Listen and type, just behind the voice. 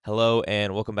Hello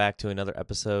and welcome back to another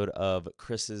episode of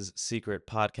Chris's Secret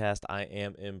Podcast. I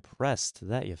am impressed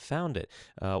that you found it.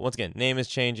 Once again, name is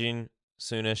changing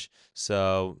soonish,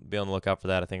 so be on the lookout for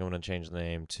that. I think I'm going to change the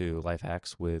name to Life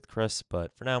Hacks with Chris,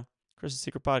 but for now, Chris's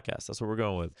Secret Podcast. That's what we're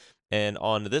going with. And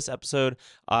on this episode,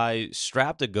 I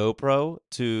strapped a GoPro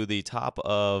to the top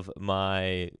of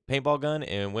my paintball gun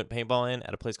and went paintballing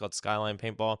at a place called Skyline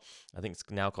Paintball. I think it's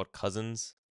now called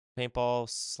Cousins Paintball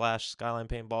 / Skyline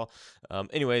Paintball.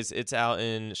 Anyways, it's out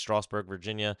in Strasburg,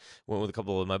 Virginia. Went with a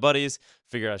couple of my buddies.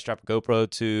 Figured I'd strap a GoPro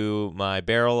to my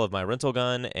barrel of my rental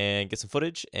gun and get some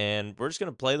footage. And we're just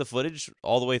going to play the footage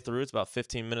all the way through. It's about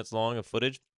 15 minutes long of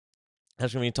footage. I'm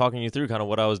just going to be talking you through kind of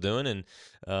what I was doing.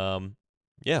 And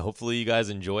yeah, hopefully you guys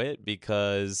enjoy it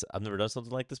because I've never done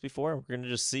something like this before. We're going to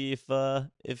just see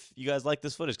if you guys like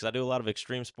this footage because I do a lot of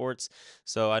extreme sports.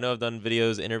 So I know I've done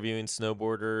videos interviewing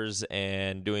snowboarders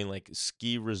and doing like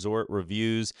ski resort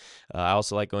reviews. I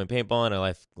also like going paintballing.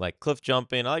 I like cliff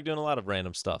jumping. I like doing a lot of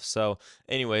random stuff. So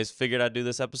anyways, figured I'd do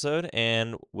this episode.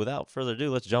 And without further ado,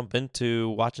 let's jump into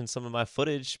watching some of my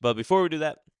footage. But before we do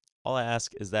that, all I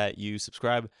ask is that you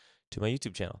subscribe to my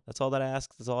YouTube channel. That's all that I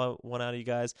ask. That's all I want out of you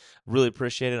guys. Really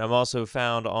appreciate it. I'm also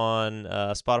found on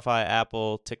Spotify,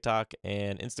 Apple, TikTok,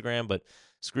 and Instagram, but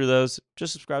screw those.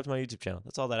 Just subscribe to my YouTube channel.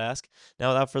 That's all that I ask.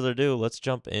 Now, without further ado, let's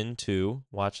jump into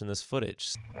watching this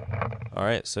footage. All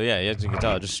right, so yeah, as you can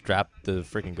tell, I just strapped the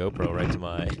freaking GoPro right to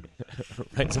my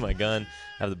right to my gun.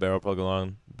 Have the barrel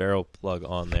plug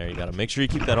on there. You gotta make sure you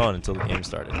keep that on until the game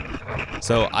started.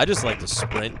 So I just like to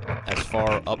sprint as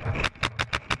far up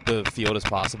the field as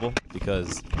possible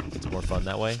because it's more fun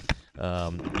that way.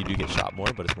 You do get shot more,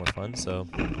 but it's more fun. So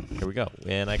here we go.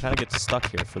 And I kind of get stuck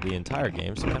here for the entire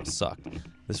game, so it kind of sucked.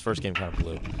 This first game kind of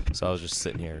blew. So I was just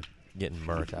sitting here getting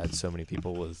murked. I had so many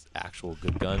people with actual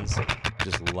good guns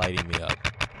just lighting me up.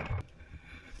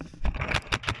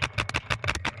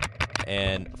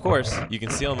 And, of course, you can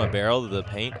see on my barrel the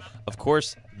paint. Of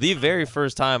course, the very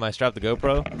first time I strapped the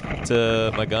GoPro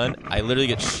to my gun, I literally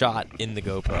get shot in the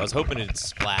GoPro. I was hoping it'd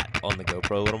splat on the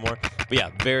GoPro a little more. But, yeah,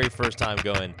 very first time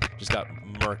going, just got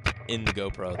murked in the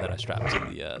GoPro that I strapped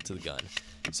to the gun.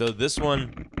 So this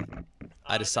one,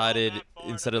 I decided,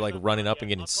 instead of like running up and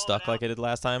getting stuck like I did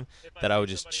last time, that I would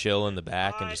just chill in the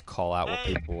back and just call out what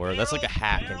people were. That's like a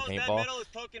hack in paintball.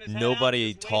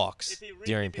 Nobody talks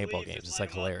during paintball games. It's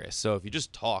like hilarious. So if you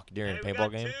just talk during a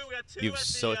paintball game, you have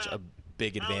such a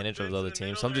big advantage over the other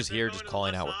team. So I'm just here just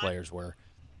calling out what players were.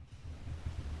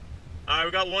 All right,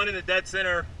 we got one in the dead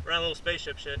center around a little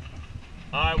spaceship shit.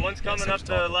 All right, one's coming up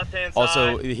the left-hand side.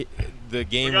 Also, the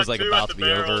game was like about to be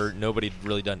over. Nobody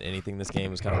really done anything this game.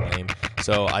 It was kind of lame.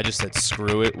 So I just said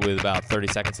screw it with about 30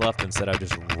 seconds left. Instead, I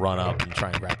just run up and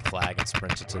try and grab the flag and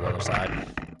sprint it to the other side.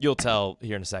 You'll tell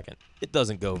here in a second. It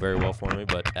doesn't go very well for me,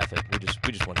 but F it. We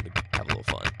just wanted to have a little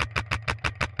fun.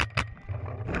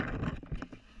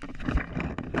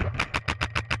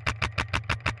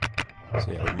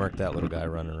 So yeah, we murked that little guy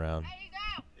running around.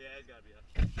 Yeah, he's got to be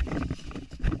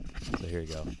up. So here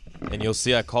you go. And you'll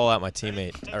see I call out my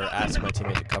teammate, or ask my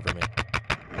teammate to cover me.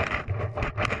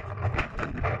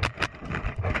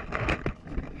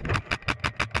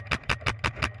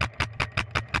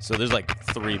 So there's like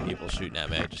 3 people shooting at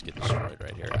me. I just get destroyed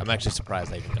right here. I'm actually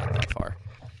surprised I even got that far.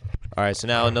 All right, so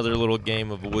now another little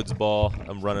game of woods ball.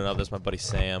 I'm running up. That's my buddy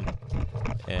Sam.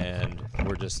 And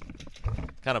we're just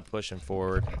kind of pushing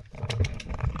forward.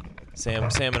 Sam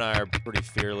and I are pretty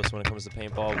fearless when it comes to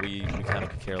paintball. We kind of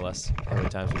could care less how many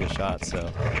times we get shot.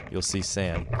 So you'll see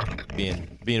Sam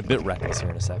being a bit reckless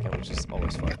here in a second, which is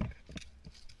always fun.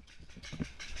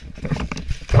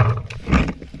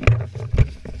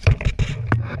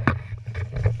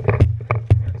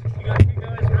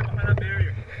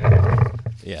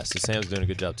 Yeah, so Sam's doing a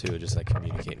good job too, just like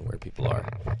communicating where people are.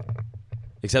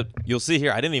 Except you'll see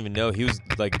here, I didn't even know he was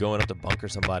like going up to bunker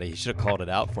somebody. He should have called it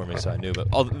out for me so I knew. But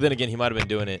then again, he might have been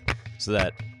doing it so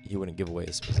that he wouldn't give away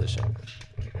his position.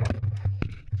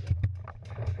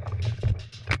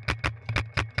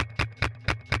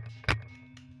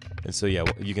 And so yeah,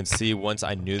 you can see once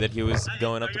I knew that he was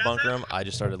going up to bunker him, I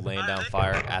just started laying down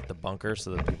fire at the bunker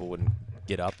so that people wouldn't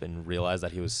get up and realize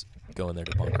that he was going there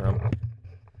to bunker him.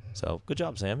 So good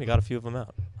job, Sam. You got a few of them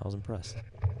out. I was impressed.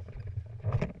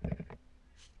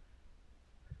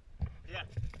 Yeah.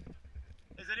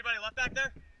 Is anybody left back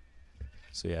there?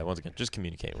 So yeah, once again, just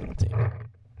communicating with the team.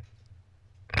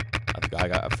 I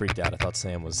got freaked out. I thought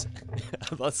Sam was,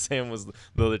 the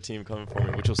other team coming for me,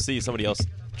 which you'll see. Somebody else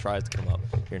tries to come up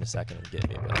here in a second and get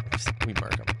me, but we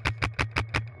murk him.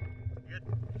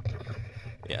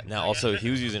 Yeah. Now also he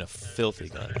was using a filthy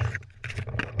gun.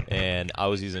 and I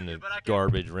was using a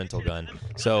garbage rental gun.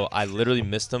 So I literally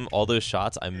missed him. All those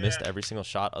shots, I missed every single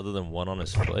shot other than one on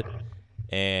his foot.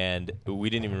 And we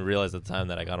didn't even realize at the time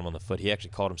that I got him on the foot. He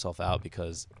actually called himself out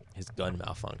because his gun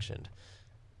malfunctioned.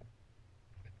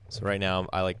 So right now,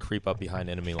 I like creep up behind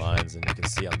enemy lines, and you can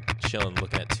see I'm chilling,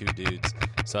 looking at two dudes.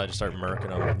 So I just start murking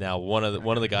them. Now one of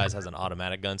the guys has an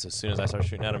automatic gun, so as soon as I start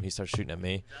shooting at him, he starts shooting at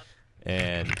me.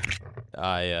 And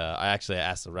I actually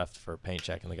asked the ref for a paint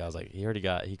check, and the guy was like,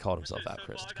 he called himself out,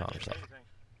 Chris, to calm himself.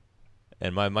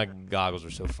 And my goggles were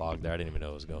so fogged there, I didn't even know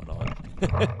what was going on.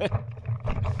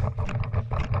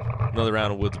 Another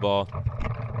round of woods ball.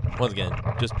 Once again,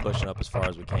 just pushing up as far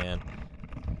as we can.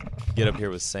 Get up here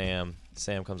with Sam.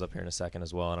 Sam comes up here in a second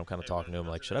as well, and I'm kind of talking to him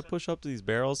like, should I push up to these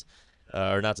barrels?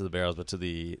 Or not to the barrels, but to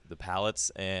the pallets.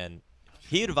 And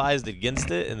he advised against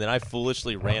it, and then I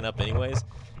foolishly ran up anyways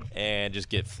and just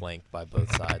get flanked by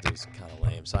both sides. It was kind of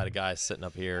lame. So I had a guy sitting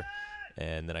up here,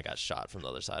 and then I got shot from the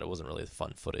other side. It wasn't really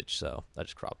fun footage, so I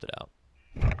just cropped it out.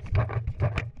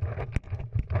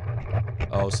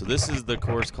 Oh, so this is the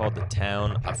course called the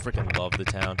Town. I freaking love the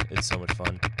Town. It's so much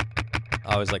fun.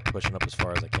 I always like pushing up as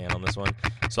far as I can on this one.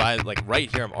 So I like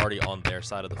right here, I'm already on their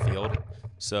side of the field.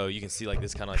 So you can see like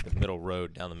this kind of like the middle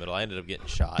road down the middle. I ended up getting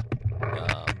shot.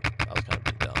 I was kind of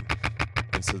being dumb.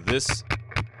 And so this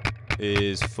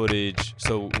is footage.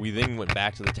 So we then went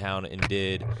back to the Town and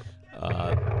did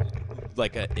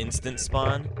like an instant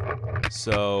spawn.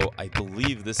 So I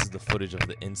believe this is the footage of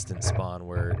the instant spawn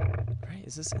where, right,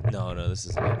 is this? No, this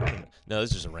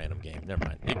is just a random game. Never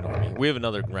mind. Ignore me. We have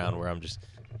another round where I'm just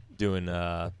doing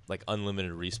like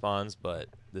unlimited respawns, but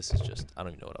this is just, I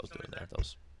don't even know what I was doing there. That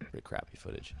was pretty crappy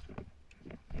footage.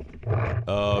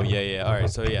 Oh, yeah. All right,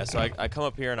 so yeah, so I come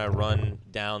up here and I run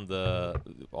down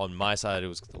on my side, it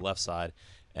was the left side,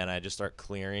 and I just start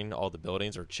clearing all the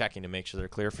buildings or checking to make sure they're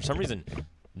clear. For some reason,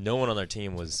 no one on their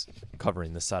team was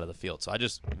covering this side of the field, so I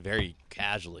just very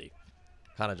casually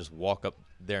kind of just walk up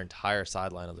their entire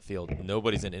sideline of the field.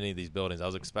 Nobody's in any of these buildings. I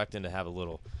was expecting to have a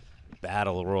little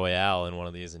battle royale in one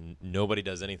of these, and nobody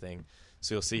does anything.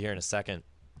 So you'll see here in a second,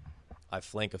 I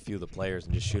flank a few of the players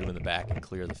and just shoot them in the back and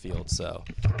clear the field. So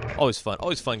always fun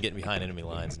getting behind enemy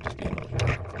lines and just being able to work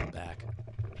them from the back.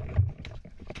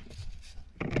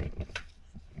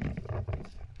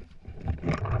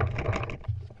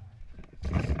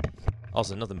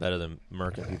 Also, nothing better than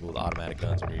murking people with automatic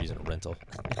guns when you're using a rental.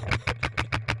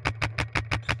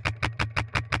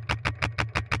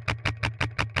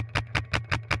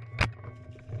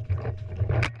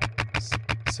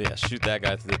 So yeah, shoot that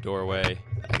guy through the doorway.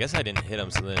 I guess I didn't hit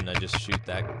him, so then I just shoot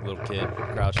that little kid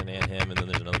crouching and him, and then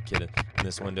there's another kid in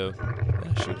this window,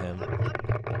 and I shoot him.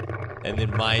 And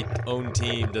then my own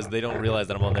team they don't realize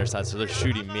that I'm on their side, so they're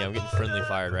shooting me. I'm getting friendly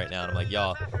fired right now, and I'm like,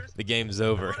 y'all, the game's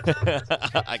over.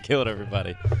 I killed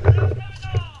everybody. I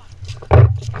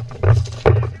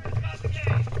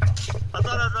thought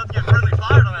I was about to get friendly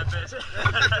fired on that bitch.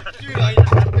 Dude, I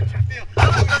just what you feel. I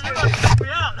was about to kick me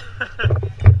out.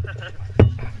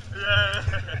 Yeah.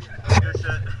 Good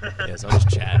shit. Yeah, so I'm just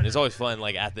chatting. It's always fun,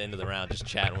 like, at the end of the round, just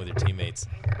chatting with your teammates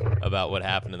about what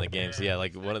happened in the game. So, yeah,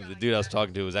 like, one of the dude I was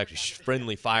talking to was actually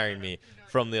friendly firing me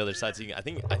from the other side. So I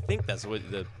think that's what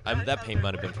that paint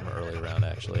might have been from an earlier round,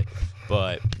 actually.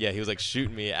 But, yeah, he was, like,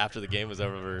 shooting me after the game was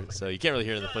over. So you can't really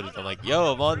hear it in the footage. I'm like,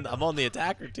 yo, I'm on the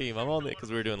attacker team. I'm on it.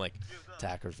 Because we were doing, like,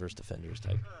 attackers versus defenders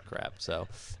type crap. So,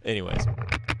 anyways.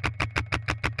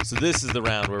 So this is the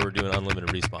round where we're doing unlimited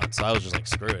respawns. So I was just like,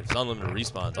 screw it. If it's unlimited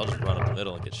respawns, I'll just run up the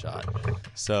middle and get shot.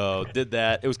 So did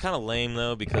that. It was kind of lame,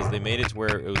 though, because they made it to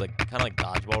where it was like kind of like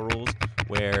dodgeball rules,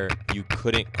 where you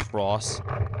couldn't cross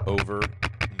over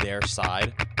their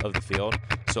side of the field.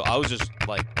 So I was just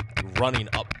like running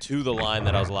up to the line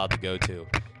that I was allowed to go to,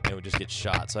 and would just get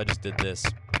shot. So I just did this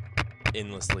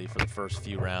endlessly for the first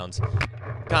few rounds.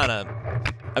 Kind of,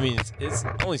 I mean, it's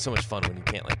only so much fun when you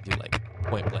can't like do like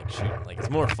point blank shooting. Like, it's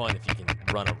more fun if you can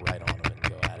run up right on them and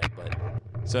go at it. But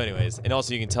so anyways, and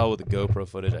also you can tell with the GoPro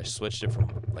footage, I switched it from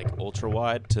like ultra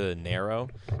wide to narrow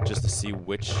just to see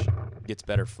which gets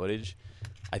better footage.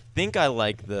 I think I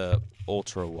like the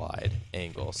ultra wide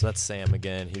angle. So that's Sam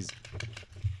again. He's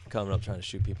coming up trying to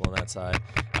shoot people on that side.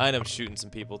 I end up shooting some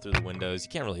people through the windows.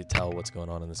 You can't really tell what's going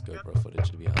on in this GoPro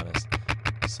footage, to be honest.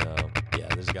 So yeah,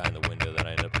 there's a guy in the window that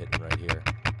I ended up hitting right here.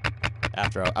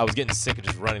 After I was getting sick of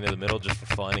just running to the middle just for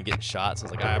fun and getting shot, so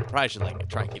I was like, I probably should like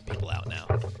try and get people out now.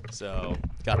 So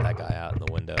got that guy out in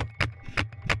the window.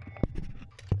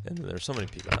 And then there's so many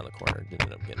people around the corner, didn't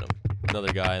end up getting him.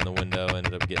 Another guy in the window,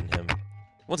 ended up getting him.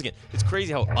 Once again, it's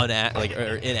crazy how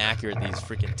inaccurate these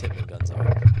freaking Tippmann guns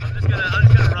are. I'm just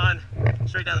gonna run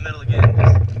straight down the middle again.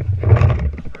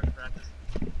 Just practice.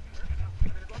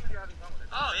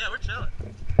 chilling.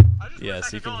 Yeah,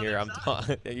 so you can hear,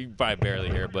 you can probably barely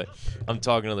hear, but I'm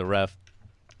talking to the ref.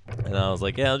 And I was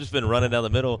like, yeah, I've just been running down the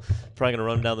middle, probably going to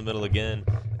run down the middle again.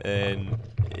 And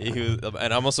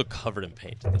and I'm also covered in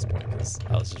paint at this point because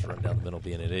I was just running down the middle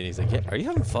being an idiot. He's like, yeah, are you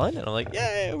having fun? And I'm like,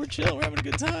 yeah, we're chilling, we're having a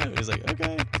good time. And he's like,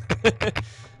 okay.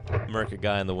 Murk a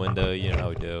guy in the window, you know how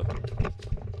we do.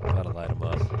 Gotta light him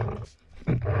up.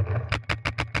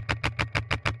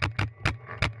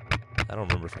 I don't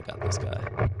remember if I got this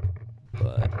guy,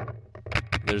 but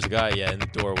there's a guy, yeah, in the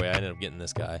doorway. I ended up getting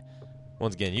this guy.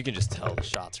 Once again, you can just tell the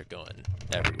shots are going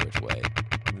every which way.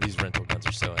 These rental guns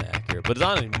are so inaccurate, but it's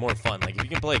honestly more fun. Like if you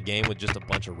can play a game with just a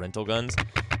bunch of rental guns,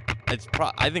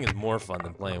 I think it's more fun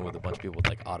than playing with a bunch of people with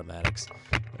like automatics.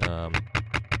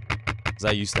 Because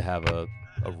I used to have a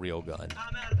real gun,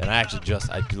 and I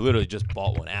literally just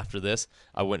bought one. After this,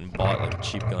 I went and bought like a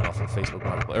cheap gun off of Facebook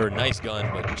Marketplace, or a nice gun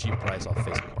but cheap price off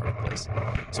Facebook Marketplace.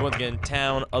 So once again,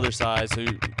 town, other side. So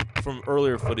from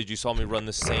earlier footage, you saw me run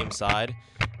the same side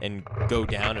and go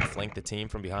down and flank the team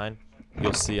from behind.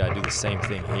 You'll see I do the same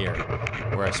thing here,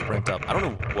 where I sprint up. I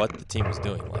don't know what the team was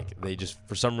doing. Like they just,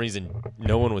 for some reason,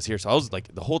 no one was here. So I was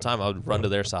like, the whole time I would run to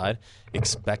their side,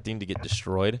 expecting to get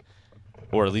destroyed,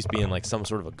 or at least be in like some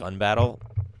sort of a gun battle,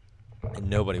 and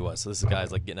nobody was. So this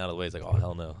guy's like getting out of the way. He's like, oh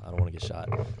hell no, I don't want to get shot.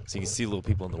 So you can see little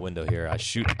people in the window here. I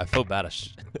felt bad.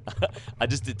 I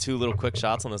just did 2 little quick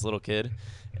shots on this little kid,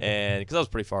 and because I was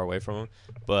pretty far away from him,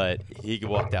 but he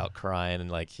walked out crying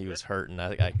and like he was hurting.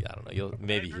 I don't know. You'll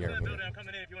maybe hear him. I'm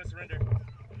coming in if you want to surrender.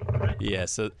 Yeah,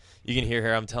 so you can hear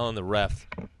here. I'm telling the ref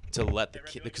to let the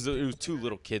kid, because there was 2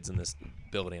 little kids in this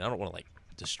building. I don't want to like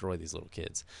destroy these little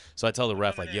kids. So I tell the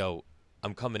ref like, yo,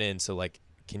 I'm coming in. So like,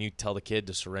 can you tell the kid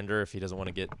to surrender if he doesn't want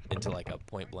to get into like a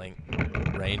point blank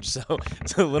range? So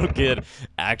the little kid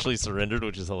actually surrendered,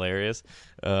 which is hilarious.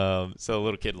 So the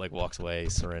little kid like walks away,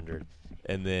 surrendered,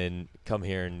 and then come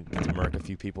here and get to murk a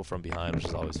few people from behind, which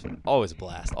is always a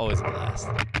blast, always a blast.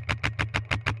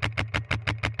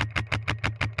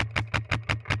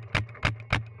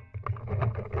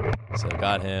 So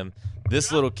got him.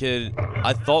 This little kid,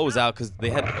 I thought was out because they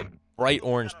had a bright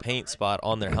orange paint spot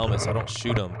on their helmet, so I don't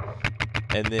shoot them.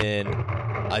 And then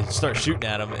I start shooting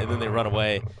at them, and then they run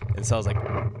away. And so I was like,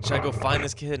 should I go find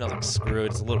this kid? And I was like, screw it,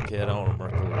 it's a little kid. I don't want to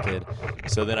murk the little kid.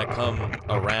 So then I come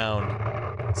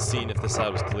around, seeing if this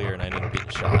side was clear, and I ended up getting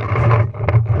shot.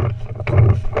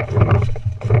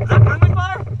 Is that friendly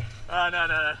fire?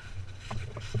 No.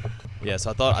 Yeah,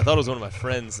 so I thought it was one of my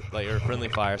friends, like, or friendly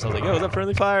fire. So I was like, yo, is that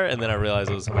friendly fire? And then I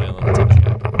realized it was somebody on the team.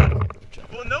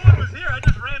 Well, no one was here. I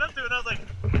just ran up to it, and I was like,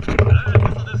 I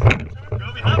guess I'll just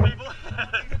go behind people.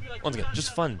 Once again,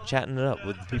 just fun chatting it up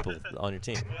with the people on your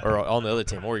team, or on the other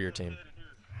team, or your team.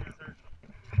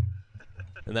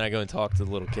 And then I go and talk to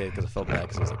the little kid because I felt bad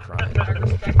because he was like crying. Yeah.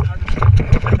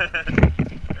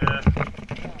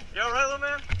 You all right, little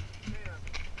man?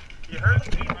 You hurt?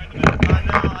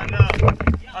 I know.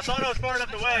 I thought I was far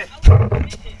enough away.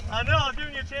 I know, I'm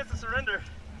giving you a chance to surrender.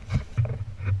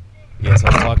 Yeah, so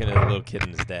I was talking to the little kid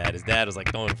and his dad. His dad was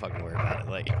like, don't fucking worry about it.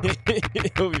 Like,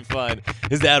 it'll be fine.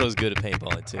 His dad was good at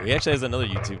paintballing, too. He actually has another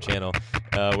YouTube channel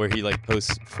where he, like,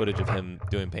 posts footage of him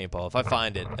doing paintball. If I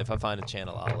find a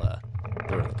channel, I'll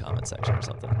throw it in the comment section or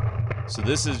something. So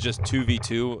this is just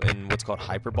 2v2 in what's called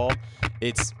hyperball.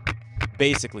 It's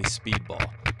basically speedball.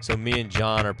 So me and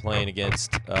John are playing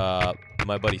against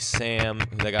my buddy Sam,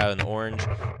 that guy in the orange,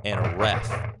 and a ref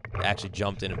actually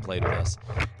jumped in and played with us.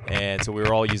 And so we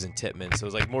were all using Tippmann, so it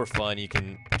was like more fun. You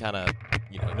can kind of,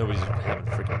 nobody's having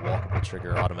a freaking walkable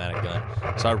trigger automatic gun.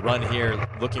 So I run here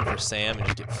looking for Sam and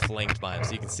just get flanked by him.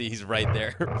 So you can see he's right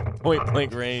there, point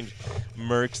blank range,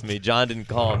 murks me. John didn't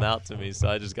call him out to me, so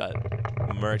I just got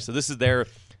murked. So this is their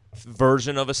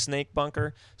version of a snake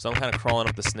bunker. So I'm kind of crawling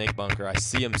up the snake bunker. I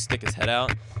see him stick his head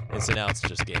out, and so now it's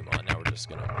just game on. Now we're just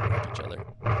gonna murk each other.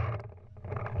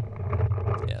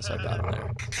 Yeah, so I got him there.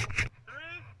 3,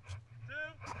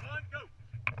 2, 1, go.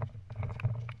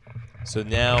 So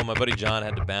now my buddy John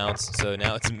had to bounce. So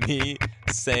now it's me,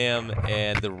 Sam,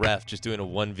 and the ref just doing a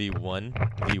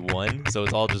 1v1. So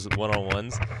it's all just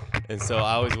one-on-ones. And so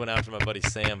I always went after my buddy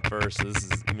Sam first. So this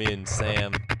is me and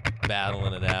Sam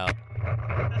battling it out.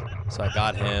 So I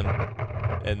got him,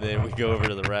 and then we go over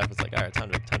to the ref. It's like, all right,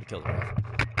 time to kill the ref.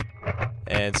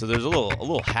 And so there's a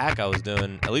little hack I was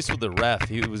doing, at least with the ref.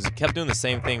 He kept doing the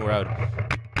same thing where I would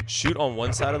shoot on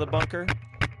one side of the bunker.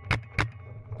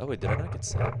 Oh wait, did I not get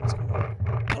Sam? What's going on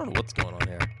here? I don't know what's going on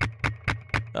here.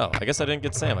 Oh, I guess I didn't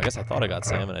get Sam. I guess I thought I got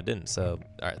Sam and I didn't. So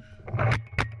all right,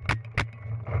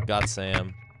 got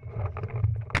Sam.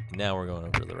 Now we're going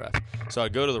over to the ref. So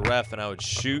I'd go to the ref and I would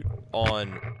shoot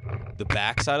on the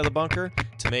back side of the bunker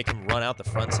to make him run out the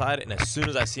front side. And as soon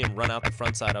as I see him run out the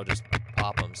front side, I'll just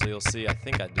pop him. So you'll see, I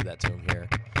think I do that to him here.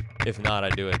 If not,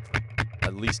 I do it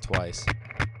at least twice.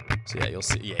 So yeah, you'll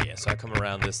see. Yeah. So I come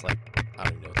around this, like, I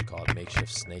don't even know what to call it,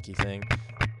 makeshift snaky thing.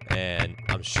 And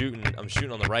I'm shooting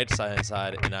on the right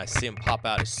side, and I see him pop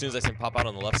out. As soon as I see him pop out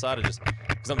on the left side, because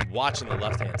I'm watching the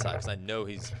left-hand side, because I know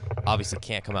he's obviously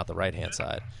can't come out the right-hand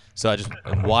side. So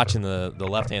I'm watching the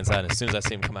left-hand side, and as soon as I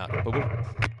see him come out, boop,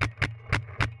 boop.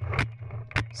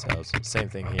 So same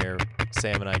thing here.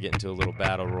 Sam and I get into a little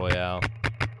battle royale.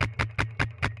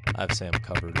 I have Sam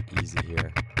covered easy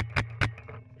here.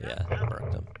 Yeah, I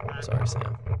marked him. Sorry,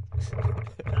 Sam.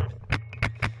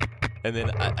 And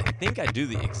then I think I do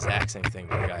the exact same thing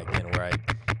to the guy again, where I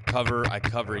cover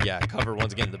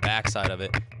once again the back side of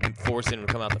it, and force him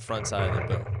to come out the front side, and then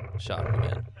boom, shot him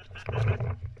again.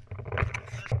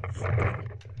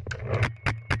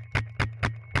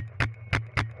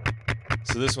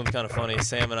 So this one's kind of funny.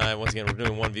 Sam and I, once again, we're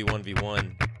doing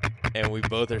 1v1v1, and we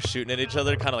both are shooting at each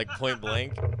other, kind of like point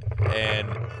blank, and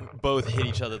both hit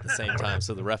each other at the same time.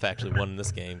 So the ref actually won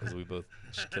this game because we both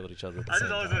killed each other at the same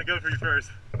time. I was always going to go for you first.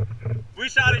 We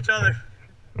shot each other.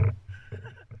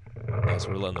 Yeah, so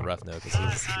we're letting the ref know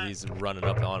because he's running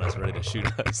up on us, ready to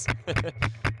shoot us.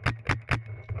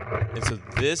 And so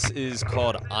this is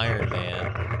called Iron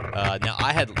Man. Now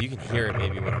you can hear it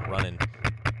maybe when I'm running.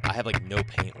 I have like no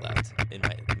paint left in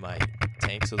my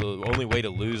tank, so the only way to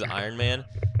lose Iron Man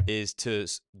is to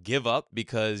give up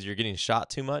because you're getting shot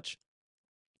too much,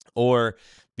 or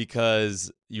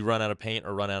because you run out of paint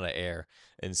or run out of air.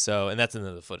 And that's in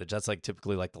the footage. That's like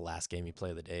typically like the last game you play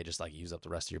of the day, just like use up the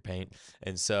rest of your paint.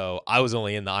 And so I was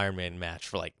only in the Iron Man match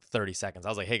for like 30 seconds. I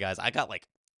was like, hey guys, I got like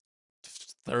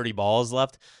 30 balls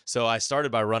left. So I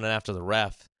started by running after the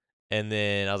ref. And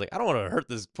then I was like, I don't want to hurt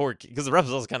this poor kid, because the ref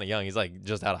was also kind of young. He's like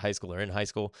just out of high school or in high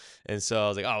school. And so I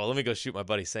was like, oh, well, let me go shoot my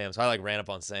buddy Sam. So I like ran up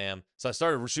on Sam. So I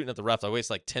started shooting at the ref. I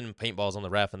wasted like 10 paintballs on the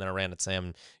ref, and then I ran at Sam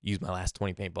and used my last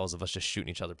 20 paintballs of us just shooting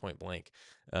each other point blank.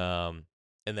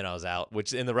 And then I was out,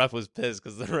 and the ref was pissed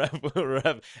because the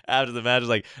ref after the match was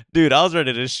like, dude, I was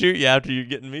ready to shoot you after you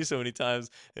getting me so many times.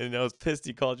 And I was pissed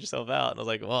you called yourself out. And I was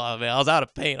like, well, I mean, I was out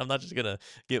of paint. I'm not just going to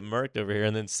get murked over here.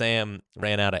 And then Sam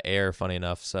ran out of air, funny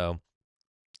enough. So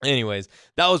anyways,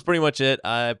 that was pretty much it.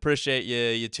 I appreciate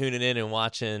you tuning in and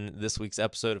watching this week's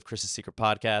episode of Chris's Secret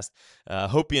Podcast.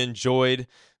 Hope you enjoyed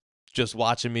just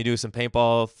watching me do some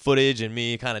paintball footage and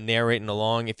me kind of narrating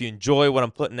along. If you enjoy what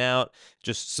I'm putting out,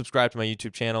 just subscribe to my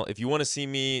YouTube channel. If you want to see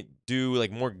me do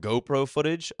like more GoPro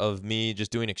footage of me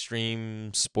just doing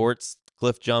extreme sports,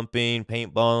 cliff jumping,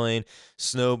 paintballing,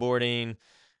 snowboarding,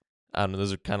 I don't know,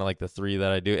 those are kind of like the three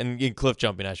that I do. And in cliff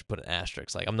jumping, I should put an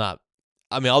asterisk. Like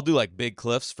I'll do like big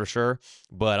cliffs for sure,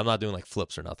 but I'm not doing like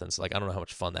flips or nothing. So like, I don't know how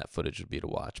much fun that footage would be to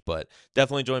watch, but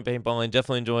definitely enjoy paintballing,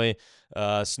 definitely enjoy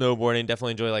snowboarding,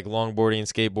 definitely enjoy like longboarding,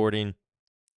 skateboarding.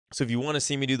 So if you want to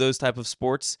see me do those type of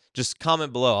sports, just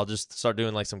comment below. I'll just start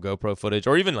doing like some GoPro footage,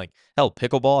 or even like, hell,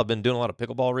 pickleball. I've been doing a lot of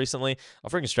pickleball recently. I'll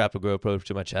freaking strap a GoPro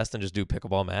to my chest and just do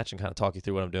pickleball match and kind of talk you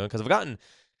through what I'm doing, because I've gotten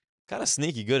kind of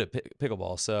sneaky good at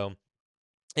pickleball. So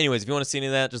anyways, if you want to see any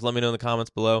of that, just let me know in the comments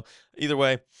below. Either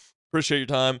way, appreciate your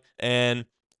time, and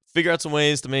figure out some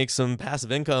ways to make some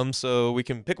passive income so we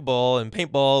can pickleball and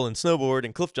paintball and snowboard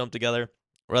and cliff jump together,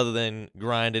 rather than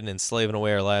grinding and slaving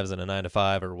away our lives in a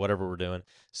 9-to-5 or whatever we're doing.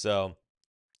 So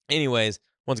anyways,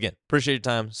 once again, appreciate your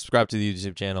time. Subscribe to the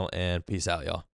YouTube channel, and peace out, y'all.